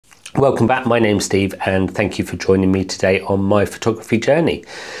Welcome back, my name's Steve and thank you for joining me today on my photography journey.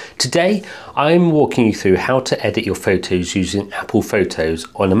 Today I'm walking you through how to edit your photos using Apple Photos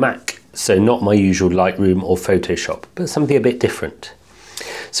on a Mac. So not my usual Lightroom or Photoshop, but something a bit different.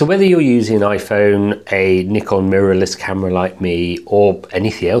 So whether you're using an iPhone, a Nikon mirrorless camera like me, or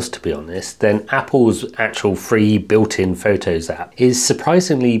anything else to be honest, then Apple's actual free built-in Photos app is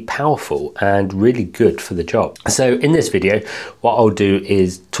surprisingly powerful and really good for the job. So in this video, what I'll do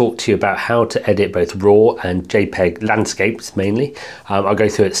is talk to you about how to edit both RAW and JPEG landscapes mainly. I'll go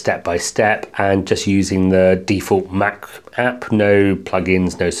through it step by step and just using the default Mac app, no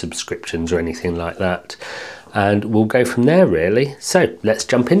plugins, no subscriptions or anything like that. And we'll go from there really. So let's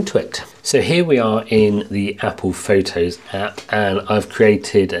jump into it. So here we are in the Apple Photos app and I've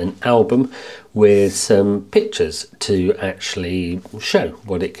created an album with some pictures to actually show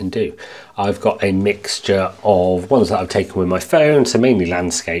what it can do. I've got a mixture of ones that I've taken with my phone, so mainly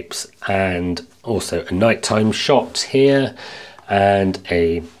landscapes, and also a nighttime shot here and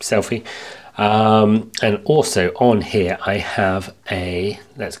a selfie. And also on here I have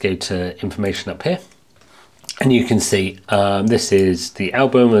let's go to information up here. And you can see this is the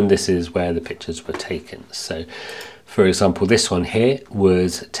album and this is where the pictures were taken. So for example, this one here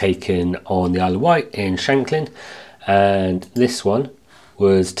was taken on the Isle of Wight in Shanklin, and this one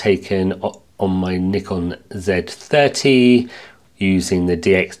was taken on my Nikon Z30 using the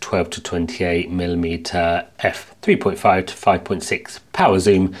DX 12 to 28mm f3.5 to 5.6 power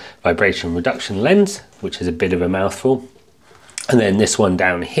zoom vibration reduction lens, which is a bit of a mouthful. And then this one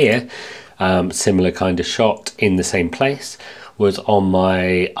down here, similar kind of shot in the same place, was on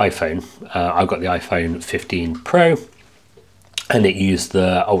my iPhone. I've got the iPhone 15 Pro and it used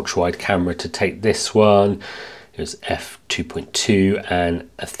the ultra wide camera to take this one. It was f2.2 and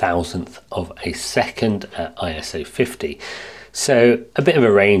 1/1000th of a second at ISO 50. So a bit of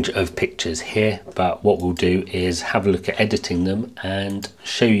a range of pictures here, but what we'll do is have a look at editing them and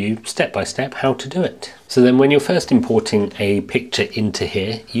show you step by step how to do it. So then when you're first importing a picture into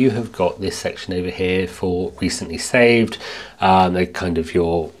here, you have got this section over here for recently saved. They're kind of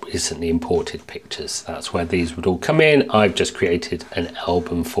your recently imported pictures. That's where these would all come in. I've just created an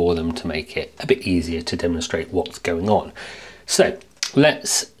album for them to make it a bit easier to demonstrate what's going on. So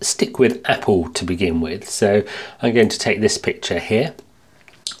let's stick with Apple to begin with. So I'm going to take this picture here,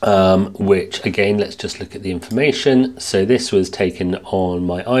 which again, let's just look at the information. So this was taken on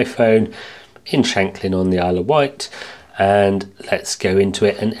my iPhone in Shanklin on the Isle of Wight, and let's go into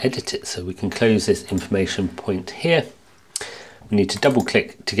it and edit it. So we can close this information point here. We need to double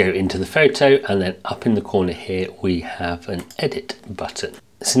click to go into the photo, and then up in the corner here we have an edit button.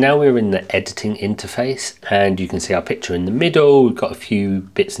 So now we're in the editing interface and you can see our picture in the middle. We've got a few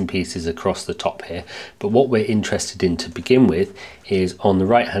bits and pieces across the top here, but what we're interested in to begin with is on the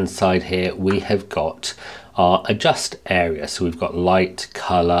right hand side here we have got our adjust area. So we've got light,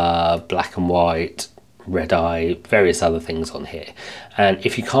 color, black and white, red eye, various other things on here. And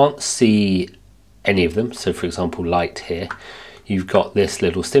if you can't see any of them, so for example light here, you've got this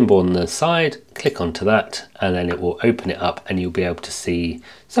little symbol on the side, click onto that and then it will open it up and you'll be able to see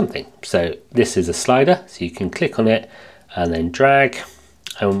something. So this is a slider, so you can click on it and then drag,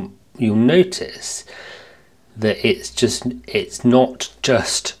 and you'll notice that it's not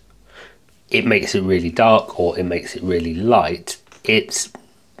just it makes it really dark or it makes it really light. It's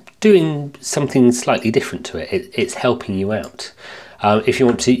doing something slightly different to it. It's helping you out. If you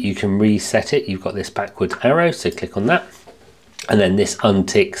want to, you can reset it. You've got this backwards arrow, so click on that. And then this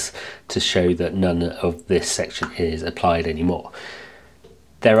unticks to show that none of this section is applied anymore.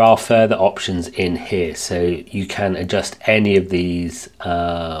 There are further options in here, so you can adjust any of these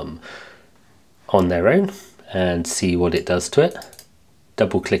on their own and see what it does to it.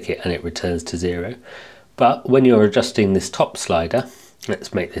 Double click it and it returns to 0. But when you're adjusting this top slider,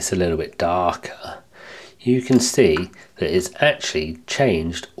 let's make this a little bit darker, you can see that it's actually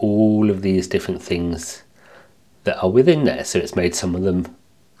changed all of these different things that are within there. So it's made some of them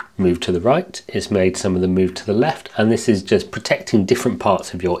move to the right, it's made some of them move to the left, and this is just protecting different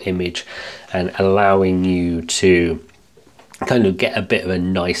parts of your image and allowing you to kind of get a bit of a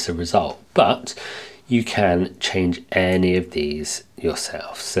nicer result. But you can change any of these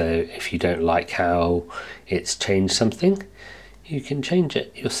yourself. So if you don't like how it's changed something, you can change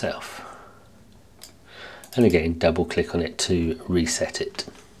it yourself. And again, double click on it to reset it,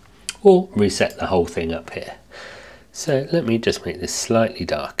 or reset the whole thing up here. So let me just make this slightly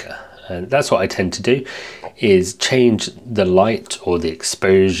darker. And that's what I tend to do, is change the light or the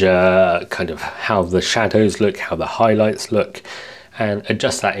exposure, kind of how the shadows look, how the highlights look, and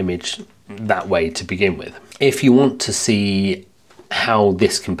adjust that image that way to begin with. If you want to see how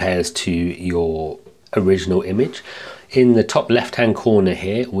this compares to your original image. In the top left hand corner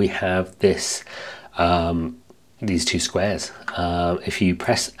here we have this these two squares. If you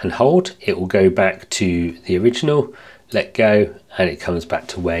press and hold, it will go back to the original, let go, and it comes back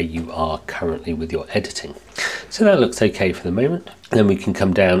to where you are currently with your editing. So that looks okay for the moment. Then we can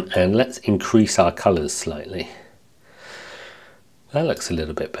come down and let's increase our colors slightly. That looks a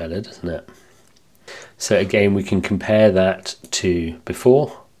little bit better, doesn't it? So again, we can compare that to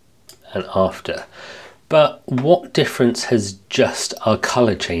before and after. But what difference has just our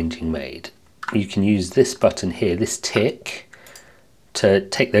color changing made? You can use this button here, this tick, to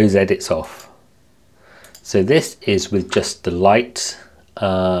take those edits off. So this is with just the light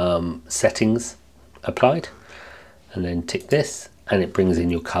settings applied, and then tick this and it brings in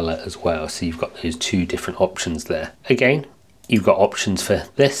your color as well. So you've got those two different options there. Again, you've got options for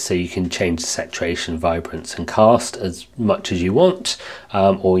this, so you can change the saturation, vibrance and cast as much as you want,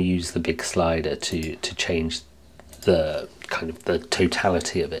 or use the big slider to change the kind of the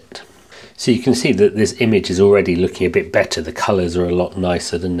totality of it. So you can see that this image is already looking a bit better. The colors are a lot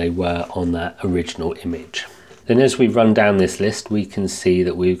nicer than they were on that original image. Then as we run down this list, we can see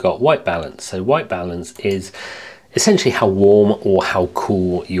that we've got white balance. So white balance is essentially how warm or how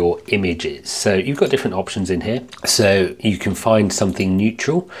cool your image is. So you've got different options in here. So you can find something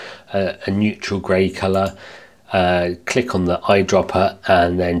neutral, a neutral gray color, click on the eyedropper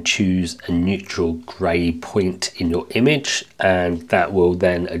and then choose a neutral grey point in your image, and that will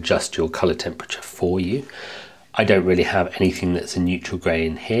then adjust your colour temperature for you. I don't really have anything that's a neutral grey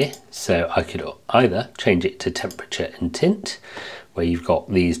in here, so I could either change it to temperature and tint, where you've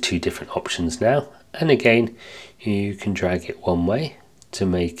got these two different options now, and again you can drag it one way to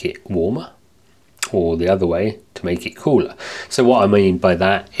make it warmer, or the other way to make it cooler. So what I mean by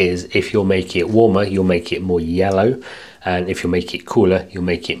that is if you're making it warmer, you'll make it more yellow, and if you make it cooler, you'll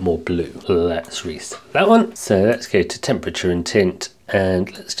make it more blue. Let's reset that one. So let's go to temperature and tint,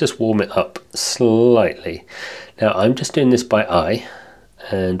 and let's just warm it up slightly. Now I'm just doing this by eye,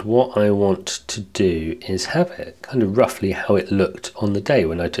 and what I want to do is have it kind of roughly how it looked on the day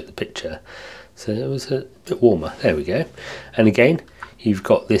when I took the picture. So it was a bit warmer, there we go. And again, you've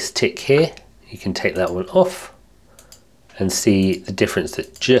got this tick here. You can take that one off and see the difference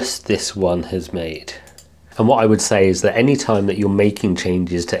that just this one has made. And what I would say is that any time that you're making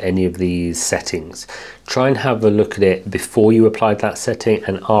changes to any of these settings, try and have a look at it before you applied that setting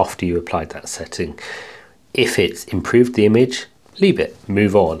and after you applied that setting. If it's improved the image, leave it,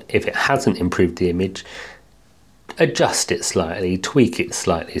 move on. If it hasn't improved the image, adjust it slightly, tweak it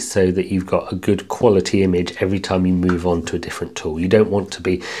slightly, so that you've got a good quality image every time you move on to a different tool. You don't want to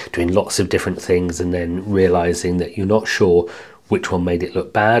be doing lots of different things and then realizing that you're not sure which one made it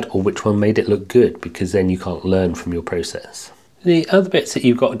look bad or which one made it look good, because then you can't learn from your process. The other bits that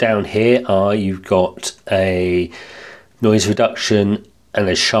you've got down here are you've got a noise reduction and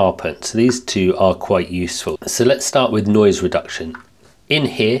a sharpen. So these two are quite useful. So let's start with noise reduction. In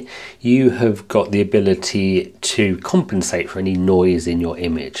here, you have got the ability to compensate for any noise in your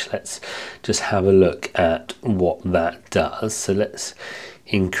image. Let's just have a look at what that does. So let's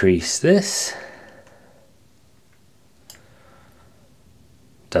increase this.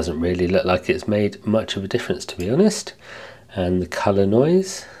 Doesn't really look like it's made much of a difference, to be honest. And the color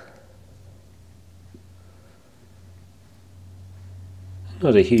noise.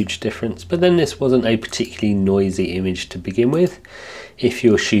 Not a huge difference, but then this wasn't a particularly noisy image to begin with. If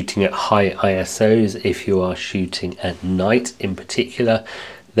you're shooting at high ISOs, if you are shooting at night in particular,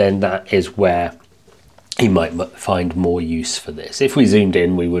 then that is where you might find more use for this. If we zoomed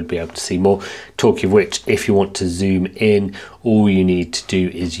in, we would be able to see more. Talking of which, if you want to zoom in, all you need to do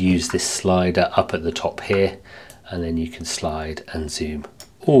is use this slider up at the top here, and then you can slide and zoom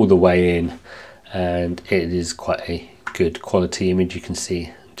all the way in, and it is quite a good quality image. You can see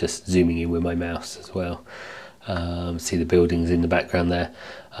just zooming in with my mouse as well. See the buildings in the background there,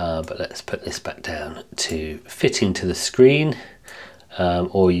 but let's put this back down to fitting to the screen,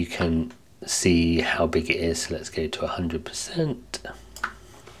 or you can see how big it is. So let's go to 100%,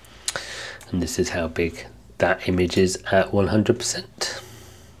 and this is how big that image is at 100%.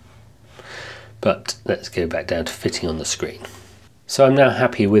 But let's go back down to fitting on the screen. So I'm now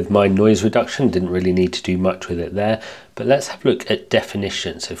happy with my noise reduction, didn't really need to do much with it there, but let's have a look at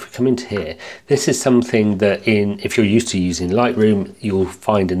definition. So if we come into here, this is something that if you're used to using Lightroom, you'll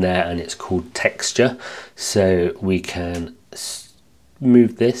find in there, and it's called texture. So we can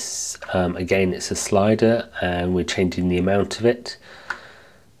move this, again it's a slider, and we're changing the amount of it.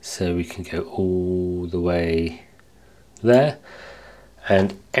 So we can go all the way there,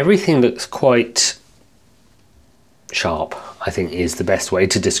 and everything looks quite sharp, I think is the best way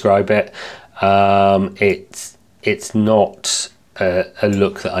to describe it. It's not a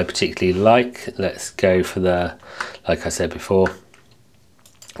look that I particularly like. Let's go for the, like I said before,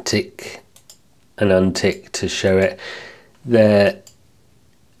 tick and untick to show it there.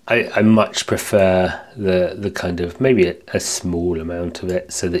 I much prefer the kind of maybe a small amount of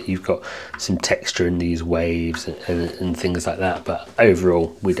it, so that you've got some texture in these waves and things like that. But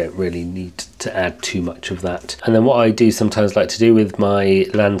overall, we don't really need to add too much of that. And then what I do sometimes like to do with my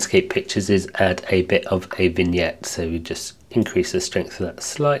landscape pictures is add a bit of a vignette. So we just increase the strength of that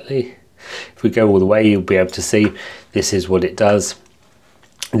slightly. If we go all the way, you'll be able to see this is what it does.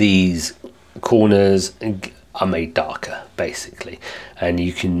 These corners are made darker basically, and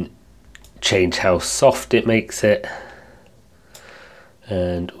you can change how soft it makes it,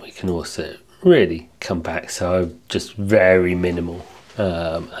 and we can also really come back, so just very minimal,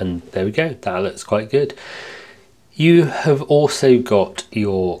 and there we go, that looks quite good. You have also got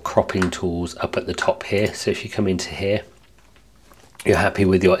your cropping tools up at the top here, so if you come into here, you're happy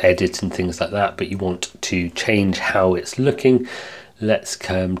with your edit and things like that, but you want to change how it's looking. Let's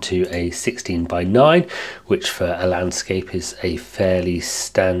come to a 16:9, which for a landscape is a fairly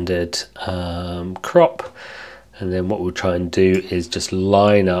standard crop. And then what we'll try and do is just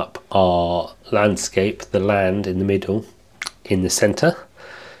line up our landscape, the land in the middle, in the center.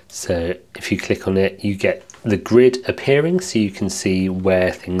 So if you click on it, you get the grid appearing, so you can see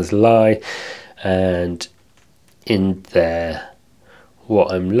where things lie. And in there,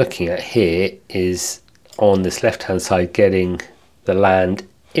 what I'm looking at here is on this left hand side, getting the land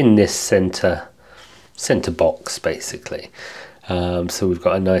in this center box basically. So we've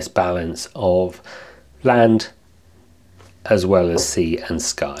got a nice balance of land as well as sea and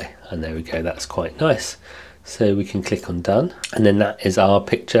sky, and there we go, that's quite nice. So we can click on done, and then that is our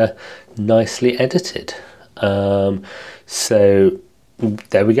picture nicely edited. So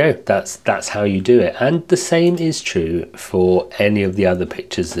there we go, that's how you do it, and the same is true for any of the other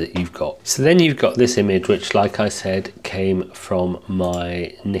pictures that you've got. So then you've got this image, which, like I said, came from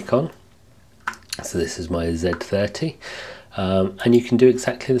my Nikon. So this is my Z30, and you can do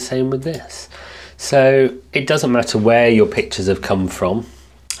exactly the same with this. So it doesn't matter where your pictures have come from.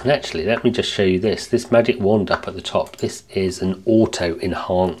 And actually, let me just show you this magic wand up at the top. This is an auto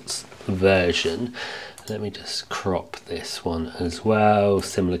enhance version. Let me just crop this one as well.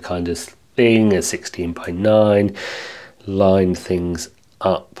 Similar kind of thing, a 16:9. Line things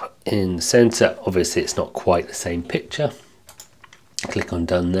up in the center. Obviously, it's not quite the same picture. Click on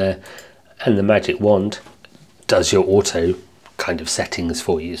done there, and the magic wand does your auto kind of settings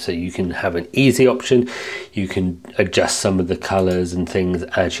for you. So you can have an easy option. You can adjust some of the colors and things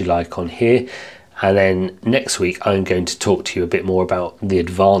as you like on here. And then next week, I'm going to talk to you a bit more about the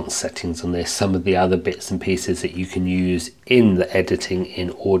advanced settings on this, some of the other bits and pieces that you can use in the editing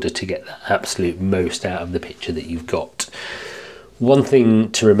in order to get the absolute most out of the picture that you've got. One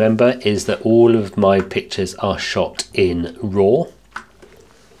thing to remember is that all of my pictures are shot in RAW.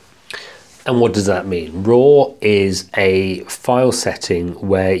 And what does that mean? RAW is a file setting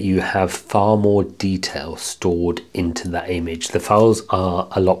where you have far more detail stored into that image. The files are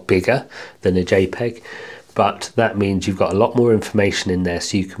a lot bigger than a JPEG, but that means you've got a lot more information in there,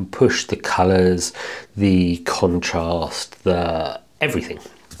 so you can push the colors, the contrast, the everything,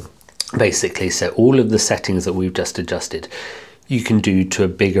 basically. So all of the settings that we've just adjusted, you can do to a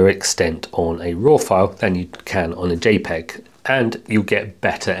bigger extent on a RAW file than you can on a JPEG. And you'll get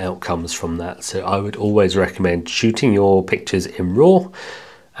better outcomes from that. So I would always recommend shooting your pictures in RAW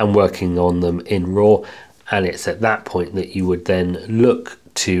and working on them in RAW, and it's at that point that you would then look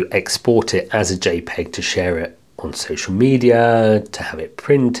to export it as a JPEG to share it on social media, to have it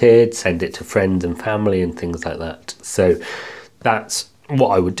printed, send it to friends and family and things like that. So that's what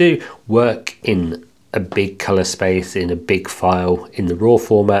I would do, work in a big color space, in a big file in the RAW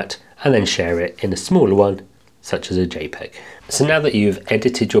format, and then share it in a smaller one such as a JPEG. So now that you've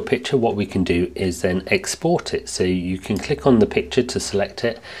edited your picture, what we can do is then export it. So you can click on the picture to select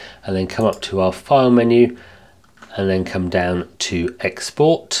it, and then come up to our file menu, and then come down to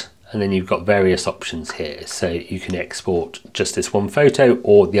export, and then you've got various options here. So you can export just this one photo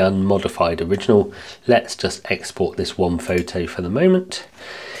or the unmodified original. Let's just export this one photo for the moment.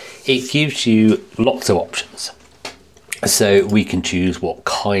 It gives you lots of options. So we can choose what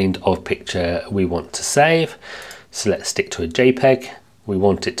kind of picture we want to save. So let's stick to a JPEG. We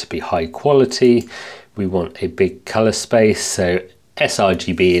want it to be high quality. We want a big color space. So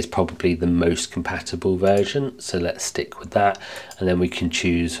sRGB is probably the most compatible version. So let's stick with that. And then we can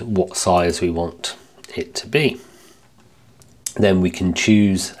choose what size we want it to be. Then we can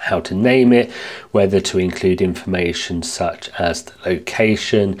choose how to name it, whether to include information such as the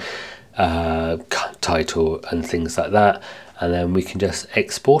location, title and things like that, and then we can just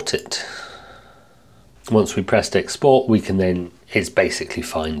export it. Once we pressed export, we can then, it's basically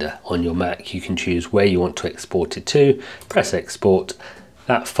Finder on your Mac. You can choose where you want to export it to, press export.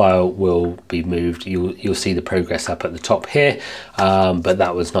 That file will be moved. You'll see the progress up at the top here, but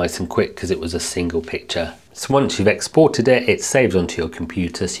that was nice and quick because it was a single picture. So once you've exported it, it's saved onto your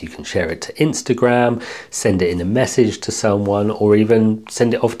computer, so you can share it to Instagram, send it in a message to someone, or even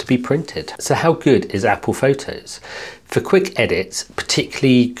send it off to be printed. So how good is Apple Photos? For quick edits,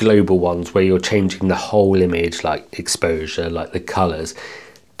 particularly global ones where you're changing the whole image, like exposure, like the colors,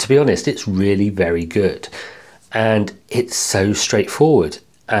 to be honest, it's really very good. And it's so straightforward.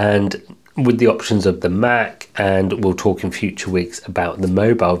 And with the options of the Mac, and we'll talk in future weeks about the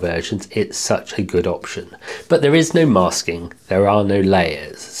mobile versions, it's such a good option. But there is no masking, there are no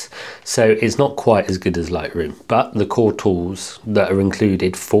layers, so it's not quite as good as Lightroom, but the core tools that are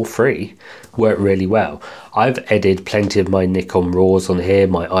included for free work really well. I've edited plenty of my Nikon RAWs on here,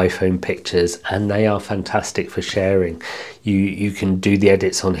 my iPhone pictures, and they are fantastic for sharing. You can do the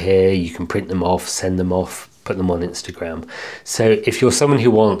edits on here, you can print them off, send them off, put them on Instagram. So if you're someone who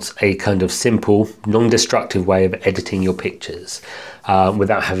wants a kind of simple, non-destructive way of editing your pictures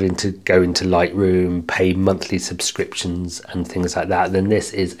without having to go into Lightroom, pay monthly subscriptions and things like that, then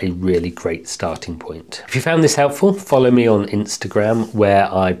this is a really great starting point. If you found this helpful, follow me on Instagram,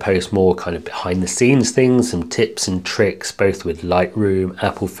 where I post more kind of behind the scenes things, some tips and tricks, both with Lightroom,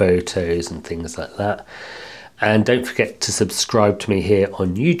 Apple Photos and things like that. And don't forget to subscribe to me here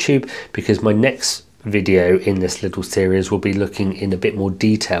on YouTube, because my next video in this little series will be looking in a bit more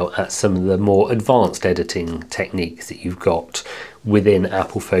detail at some of the more advanced editing techniques that you've got within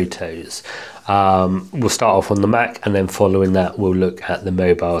Apple Photos. We'll start off on the Mac, and then following that we'll look at the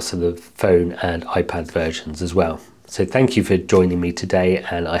mobile, so the phone and iPad versions as well. So thank you for joining me today,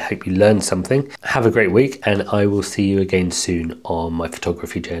 and I hope you learned something. Have a great week, and I will see you again soon on my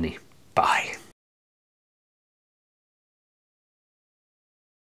photography journey. Bye.